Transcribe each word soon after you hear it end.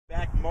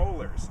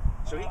corners.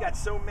 So he got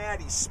so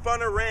mad, he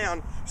spun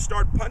around,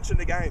 started punching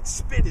the guy, and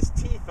spit his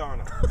teeth on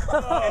him.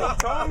 And he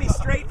told me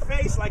straight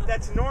face like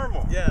that's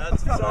normal. Yeah,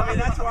 that's so I mean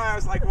that's why I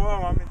was like, whoa,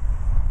 I'm in.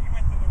 You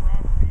went to the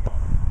wrong field.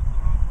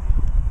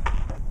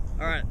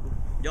 All right,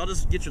 y'all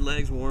just get your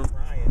legs warm.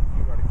 Ryan,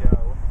 you got to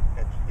go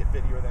and get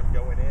video of them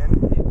going in.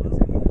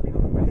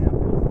 What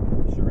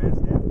happened? Sure as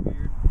that.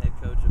 Beard, head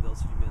coach of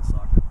LCU men's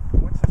soccer.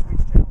 What's this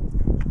week's challenge,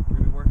 coach? We're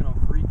gonna be working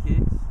on free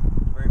kicks.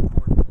 It's a very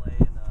important play,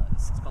 and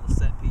it's called a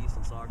set piece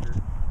in soccer.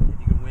 If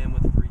you can win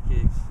with free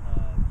kicks,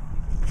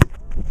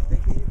 They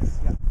gave us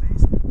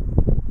Facebook.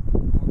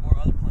 or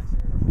other places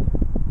here in our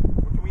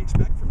field. What can we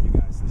expect from you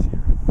guys this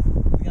year?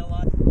 We got a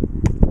lot.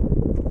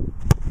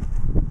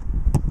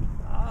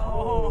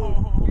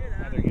 Oh! Get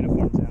out. Their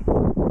uniforms in.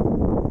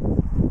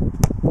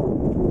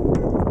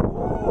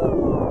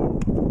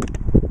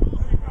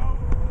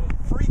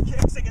 Free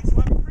kicks against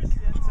Lubbock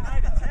Christian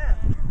tonight at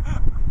 10.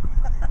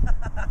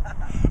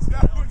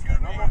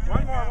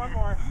 One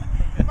more.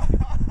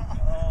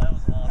 Oh, that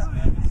was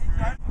awesome.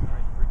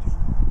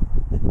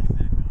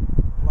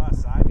 Plus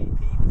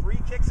IBP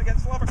free kicks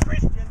against Lubbock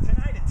Christian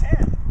tonight at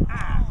 10.